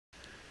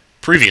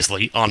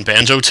Previously on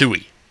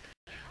Banjo-Tooie.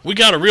 We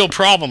got a real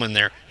problem in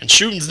there, and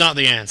shooting's not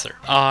the answer.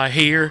 I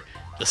hear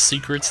the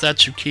secrets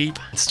that you keep.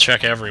 Let's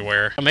check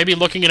everywhere. Maybe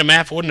looking at a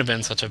map wouldn't have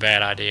been such a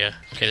bad idea.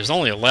 Okay, there's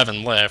only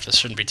 11 left. This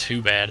shouldn't be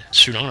too bad.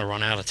 Shoot, I'm gonna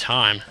run out of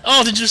time.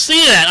 Oh, did you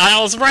see that? I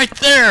was right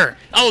there!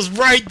 I was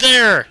right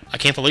there! I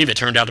can't believe it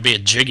turned out to be a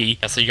Jiggy.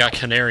 Yeah, so you got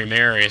Canary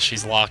Mary as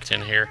she's locked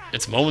in here.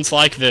 It's moments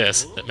like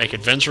this that make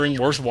adventuring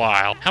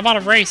worthwhile. How about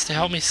a race to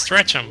help me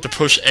stretch them? To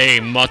push A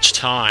much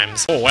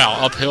times. Oh wow,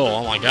 uphill,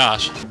 oh my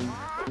gosh.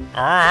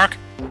 Ark!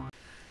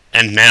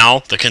 And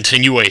now, the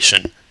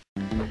continuation.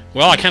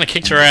 Well, I kind of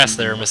kicked her ass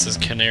there,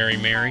 Mrs. Canary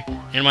Mary.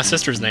 And my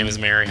sister's name is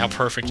Mary. How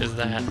perfect is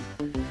that?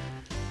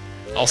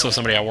 Also,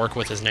 somebody I work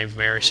with is named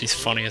Mary. She's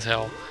funny as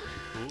hell.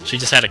 She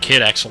just had a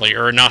kid, actually.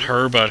 Or not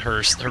her, but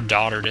her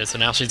daughter did. So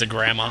now she's a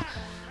grandma.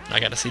 And I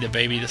got to see the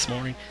baby this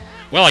morning.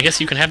 Well, I guess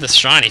you can have this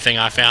shiny thing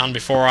I found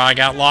before I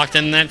got locked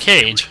in that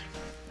cage.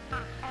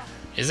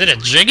 Is it a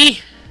Jiggy?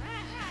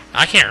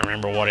 I can't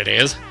remember what it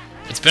is.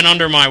 It's been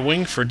under my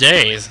wing for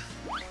days.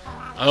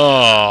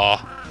 Oh,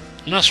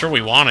 I'm not sure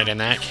we want it in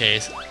that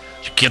case.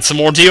 Get some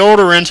more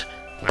deodorant!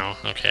 No,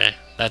 okay.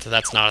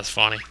 That's not as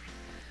funny.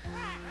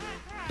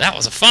 That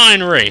was a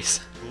fine race.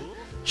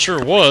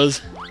 Sure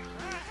was.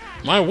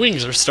 My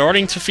wings are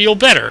starting to feel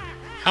better.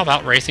 How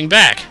about racing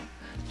back?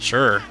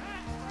 Sure.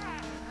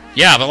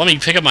 Yeah, but let me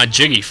pick up my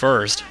Jiggy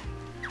first.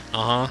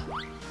 Uh-huh.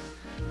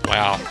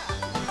 Wow.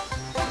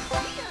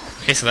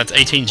 Okay, so that's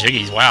 18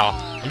 Jiggies.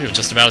 Wow. I'm doing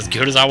just about as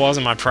good as I was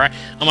in my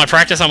on my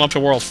practice. I'm up to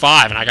World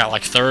 5, and I got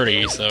like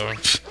 30, so...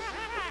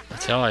 I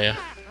tell ya.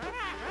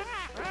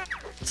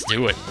 Let's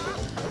do it.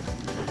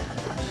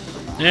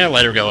 Yeah,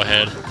 let her go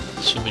ahead.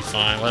 She'll be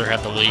fine. Let her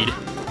have the lead.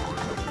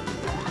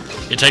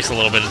 It takes a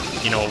little bit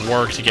of, you know,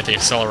 work to get the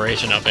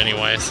acceleration up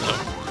anyway, so...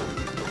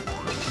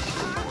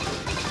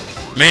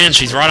 Man,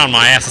 she's right on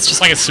my ass. It's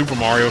just like a Super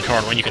Mario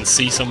Kart when you can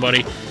see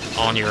somebody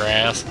on your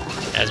ass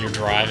as you're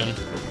driving.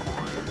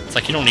 It's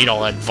like you don't need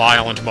all that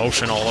violent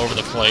motion all over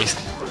the place,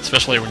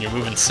 especially when you're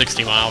moving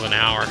 60 miles an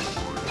hour.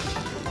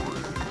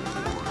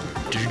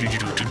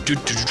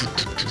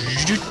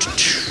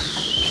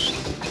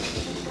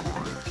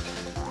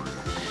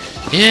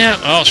 Yeah,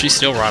 oh, she's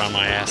still right on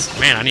my ass.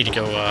 Man, I need to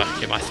go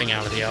get my thing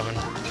out of the oven.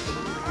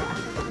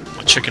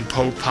 My chicken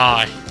pot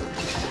pie.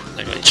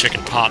 Like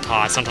chicken pot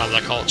pie. Sometimes I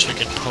call it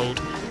chicken pot.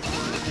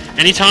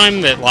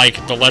 Anytime that,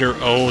 like, the letter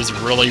O is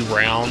really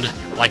round,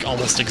 like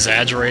almost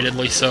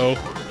exaggeratedly so,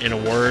 in a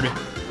word,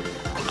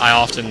 I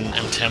often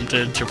am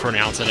tempted to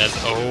pronounce it as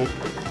O.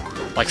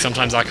 Like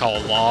sometimes I call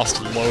it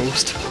Lost,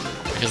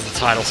 because of the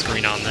title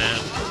screen on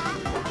that.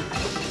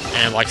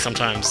 And like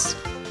sometimes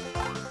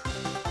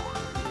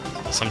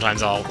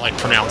I'll like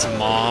pronounce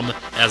mom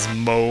as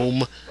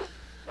mome,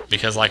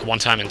 because like one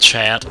time in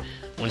chat,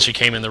 when she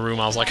came in the room,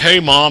 I was like, "Hey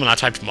mom," and I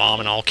typed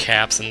mom in all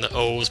caps, and the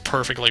O is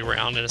perfectly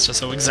round, and it's just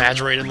so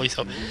exaggeratedly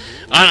so.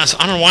 I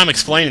don't know why I'm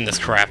explaining this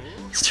crap.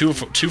 It's two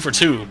for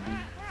two.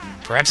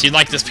 Perhaps you'd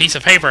like this piece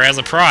of paper as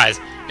a prize.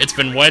 It's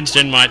been wedged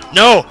in my...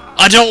 No!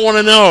 I don't want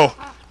to know!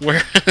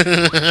 Where...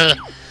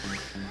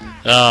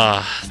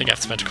 I think I've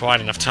spent quite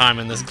enough time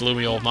in this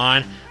gloomy old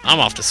mine. I'm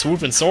off to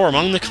swoop and soar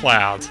among the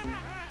clouds.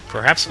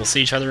 Perhaps we'll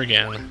see each other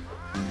again.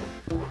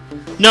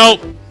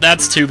 Nope!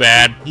 That's too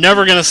bad.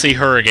 Never gonna see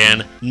her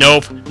again.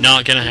 Nope,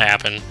 not gonna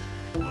happen.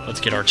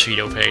 Let's get our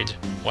Cheeto page.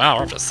 Wow,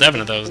 we're up to 7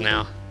 of those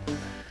now.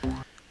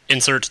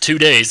 Insert 2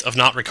 days of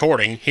not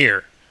recording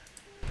here.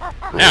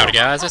 Howdy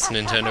guys, it's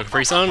Nintendo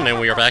Capri Sun, and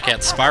we are back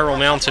at Spiral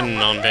Mountain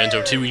on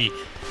Banjo-Tooie.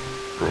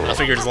 I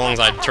figured as long as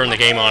I turn the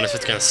game on, if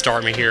it's going to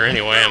start me here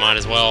anyway, I might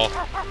as well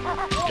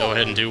go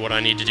ahead and do what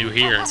I need to do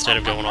here, instead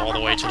of going all the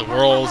way to the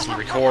worlds and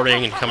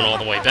recording and coming all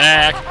the way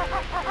back,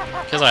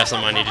 because I have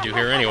something I need to do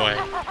here anyway.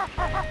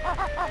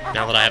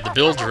 Now that I have the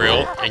build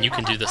drill, and you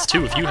can do this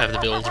too if you have the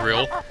build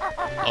drill,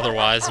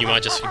 otherwise you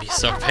might just be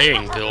stuck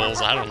paying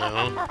bills, I don't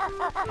know.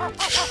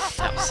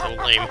 That was so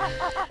lame.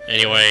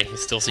 Anyway, you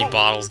still see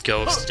Bottle's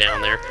ghost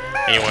down there.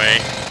 Anyway,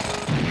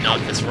 now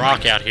this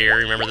rock out here,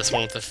 remember this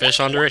one with the fish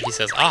under it? He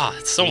says, "Ah,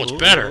 it's so much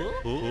better.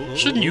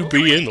 Shouldn't you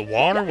be in the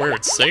water where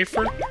it's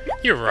safer?"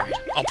 You're right.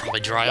 I'll probably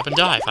dry up and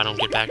die if I don't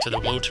get back to the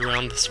moat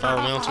around the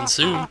Spiral Mountain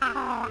soon.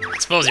 I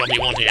suppose you'll be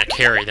wanting a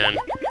carry then.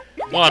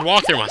 Well, I'd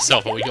walk there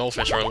myself, but we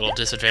goldfish are a little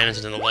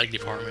disadvantaged in the leg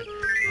department.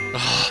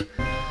 Ugh.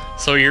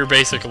 So you're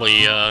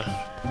basically,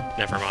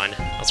 never mind.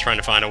 I was trying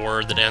to find a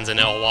word that ends in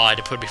ly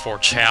to put before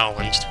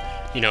challenged.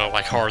 You know,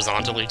 like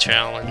horizontally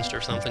challenged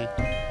or something.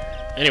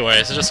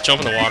 Anyway, so just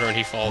jump in the water and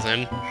he falls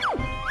in.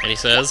 And he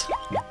says,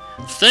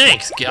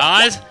 "Thanks,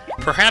 guys!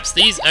 Perhaps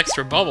these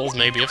extra bubbles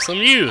may be of some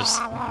use."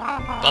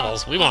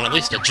 Bubbles? We want at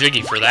least a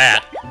Jiggy for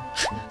that.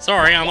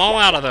 Sorry, I'm all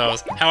out of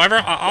those.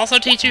 However, I'll also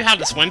teach you how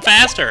to swim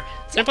faster.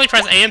 Simply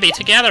press A and B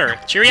together.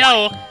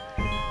 Cheerio!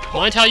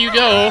 Mind how you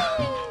go.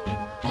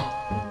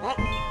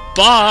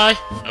 Bye!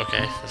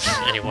 Okay,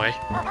 anyway.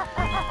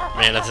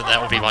 Man, that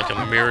would be like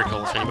a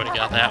miracle if anybody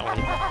got that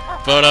one.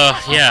 But,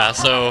 yeah,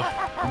 so...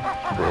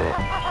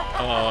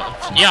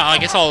 yeah, I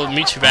guess I'll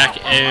meet you back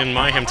in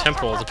Mayhem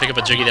Temple to pick up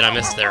a Jiggy that I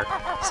missed there.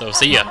 So,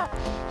 see ya.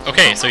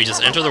 Okay, so you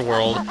just enter the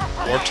world,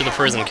 warp to the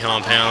prison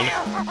compound,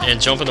 and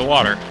jump in the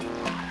water.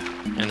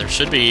 And there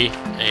should be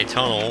a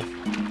tunnel.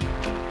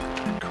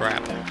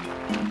 Crap.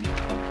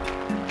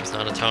 There's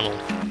not a tunnel.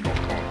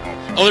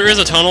 Oh, there is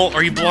a tunnel!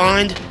 Are you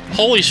blind?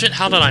 Holy shit,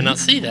 how did I not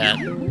see that?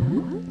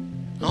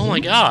 Oh my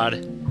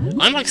god.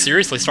 I'm like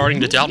seriously starting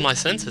to doubt my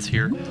senses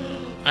here.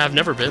 I have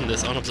never been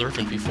this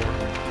unobservant before.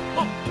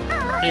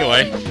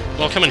 Anyway,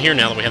 well, come in here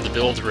now that we have the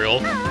build drill.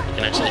 We can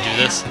actually do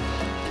this.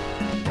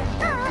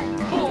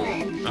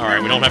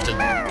 Alright, we don't have to...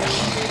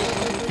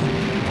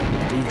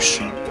 Boosh.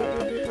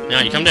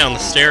 Now, you come down the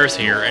stairs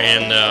here,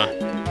 and,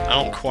 I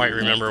don't quite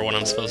remember what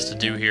I'm supposed to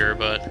do here,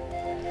 but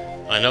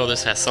I know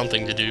this has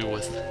something to do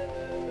with...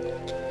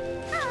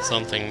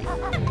 something.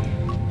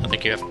 I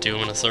think you have to do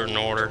them in a certain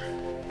order.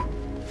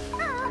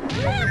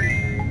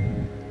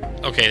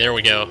 Okay, there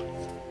we go.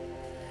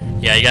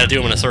 Yeah, you gotta do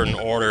them in a certain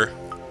order.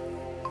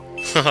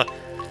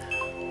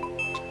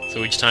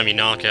 So each time you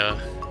knock a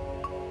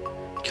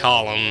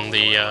column,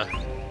 the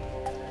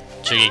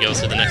jiggy goes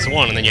to the next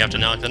one, and then you have to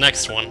knock the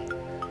next one.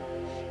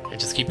 And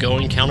just keep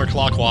going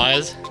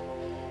counterclockwise,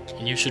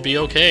 and you should be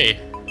okay.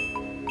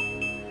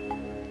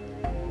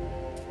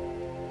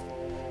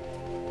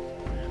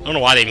 I don't know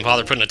why they even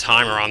bother putting a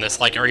timer on this.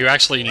 Like, are you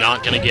actually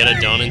not gonna get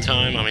it done in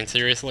time? I mean,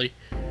 seriously?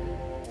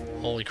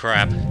 Holy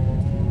crap.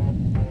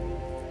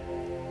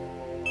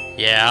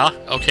 Yeah,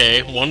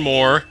 okay, one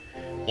more.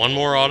 One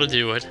more ought to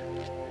do it.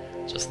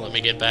 Just let me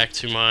get back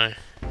to my...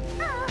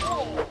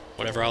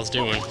 whatever I was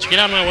doing. Did you get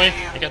out of my way?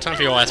 I got time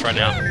for your ass right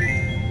now.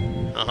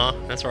 Uh-huh,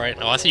 that's right.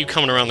 Oh, I see you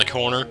coming around the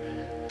corner,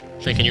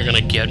 thinking you're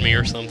gonna get me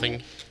or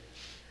something.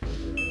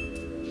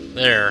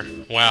 There.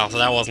 Wow, so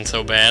that wasn't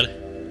so bad.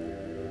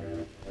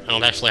 I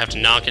don't actually have to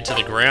knock it to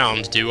the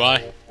ground, do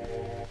I?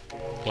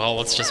 Well,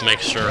 let's just make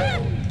sure.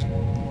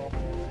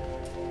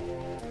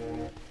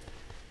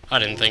 I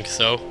didn't think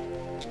so.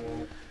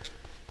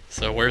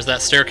 So where's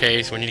that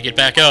staircase? We need to get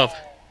back up.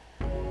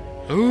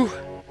 Ooh.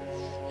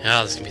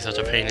 Yeah, this is gonna be such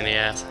a pain in the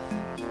ass.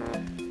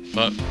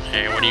 But,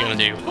 hey, what are you gonna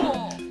do?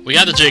 We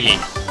got the jiggy.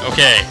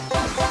 Okay.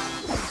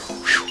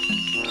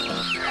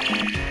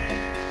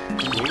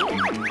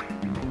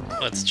 Whew.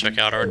 Let's check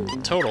out our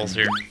totals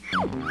here.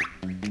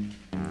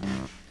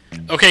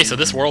 Okay, so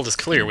this world is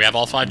clear. We have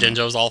all 5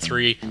 Dinjos, all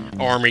 3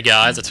 army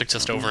guys. It took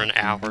just over an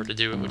hour to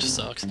do it, which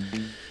sucks.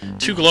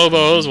 2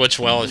 Globos, which,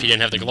 well, if you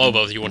didn't have the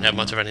Globos, you wouldn't have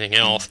much of anything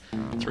else.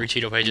 3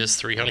 Cheeto pages,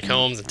 3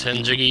 honeycombs, and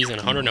 10 jiggies, and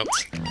 100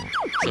 notes.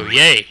 So,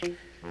 yay!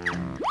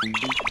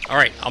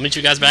 Alright, I'll meet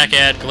you guys back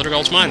at Glitter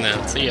Gulch Mine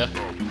then. See ya.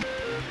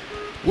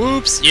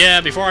 Whoops!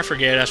 Yeah, before I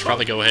forget, I should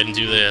probably go ahead and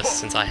do this,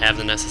 since I have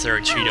the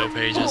necessary Cheeto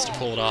pages to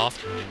pull it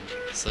off.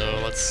 So,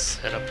 let's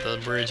head up the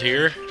bridge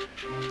here.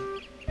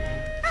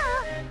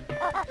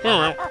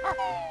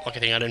 Lucky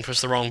thing I didn't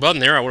push the wrong button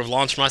there. I would have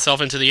launched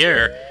myself into the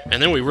air,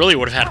 and then we really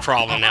would have had a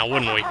problem now,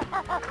 wouldn't we?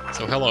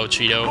 So, hello,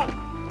 Cheeto.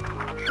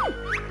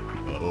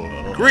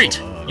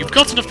 Great! You've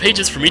got enough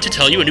pages for me to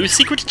tell you a new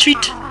secret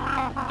cheat!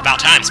 About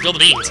time, spill the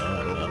beans!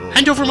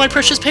 Hand over my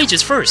precious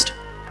pages first!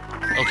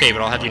 Okay,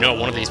 but I'll have you know,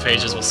 one of these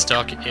pages was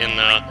stuck in,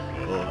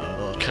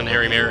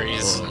 Canary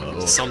Mary's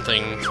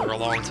something for a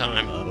long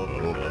time.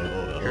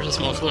 Here's a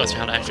small clue as to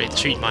how to activate the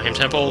cheat. My hymn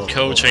temple,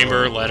 code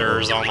chamber,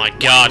 letters. Oh my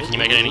god, can you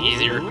make it any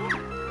easier?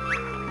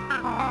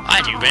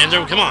 I do,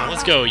 Banjo. Come on,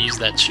 let's go use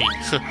that cheat.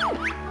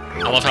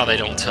 I love how they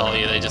don't tell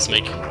you, they just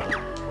make...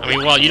 I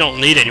mean, well, you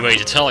don't need anybody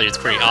to tell you, it's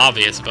pretty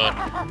obvious, but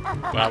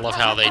I love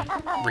how they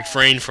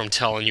refrain from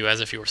telling you as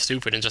if you were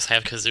stupid and just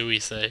have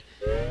Kazooie say,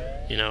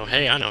 you know,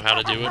 hey, I know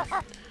how to do it.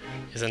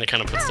 Because then it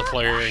kind of puts the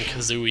player in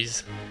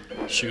Kazooie's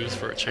shoes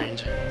for a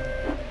change.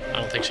 I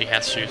don't think she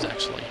has shoes,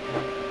 actually.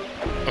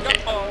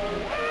 Okay.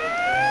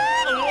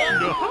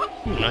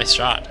 Ooh, nice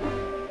shot.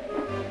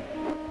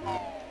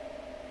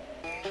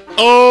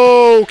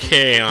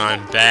 Okay,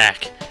 I'm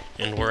back.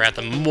 And we're at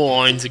the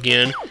mines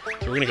again.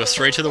 So we're gonna go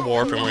straight to the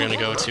warp, and we're gonna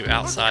go to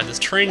outside this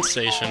train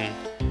station.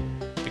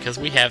 Because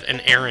we have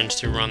an errand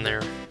to run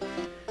there.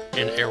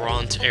 An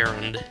errant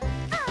errand.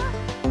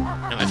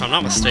 Now, if I'm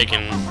not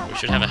mistaken, we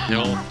should have a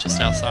hill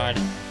just outside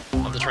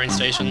of the train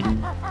station.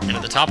 And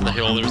at the top of the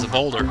hill, there's a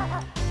boulder.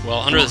 Well,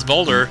 under this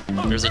boulder,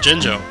 there's a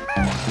Jinjo.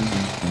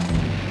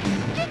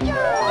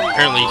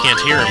 Apparently you can't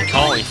hear him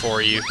calling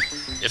for you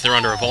if they're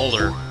under a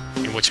boulder,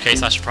 in which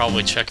case I should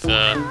probably check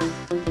the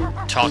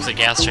toxic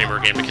gas chamber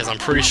again, because I'm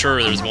pretty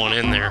sure there's one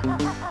in there,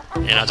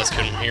 and I just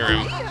couldn't hear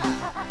him,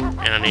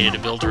 and I needed to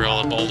build drill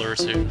a boulder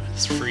to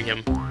free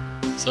him.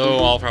 So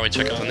I'll probably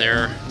check on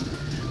there.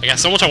 I got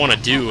so much I want to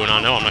do, and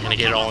I know I'm not going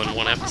to get it all in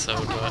one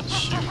episode, but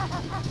shoot.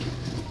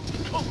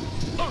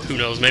 Who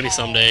knows, maybe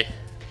someday.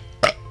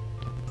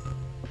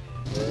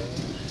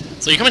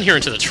 So you come in here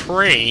into the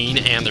train,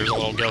 and there's a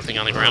little go thing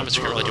on the ground, but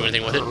you can't really do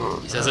anything with it.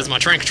 He says it's my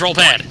train control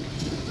pad!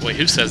 Wait,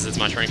 who says it's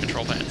my train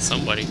control pad?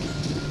 Somebody.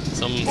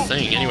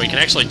 Something. Anyway, you can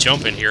actually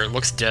jump in here. It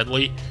looks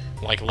deadly,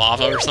 like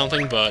lava or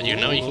something, but you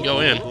know you can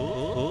go in.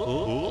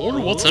 I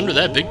wonder what's under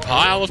that big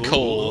pile of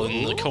coal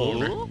in the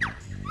corner.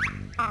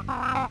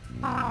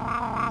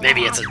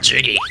 Maybe it's a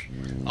jiggy.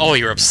 Oh,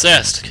 you're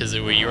obsessed,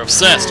 Kazooie. You're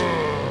obsessed.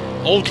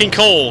 Old King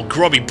Cole,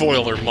 grubby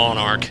boiler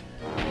monarch.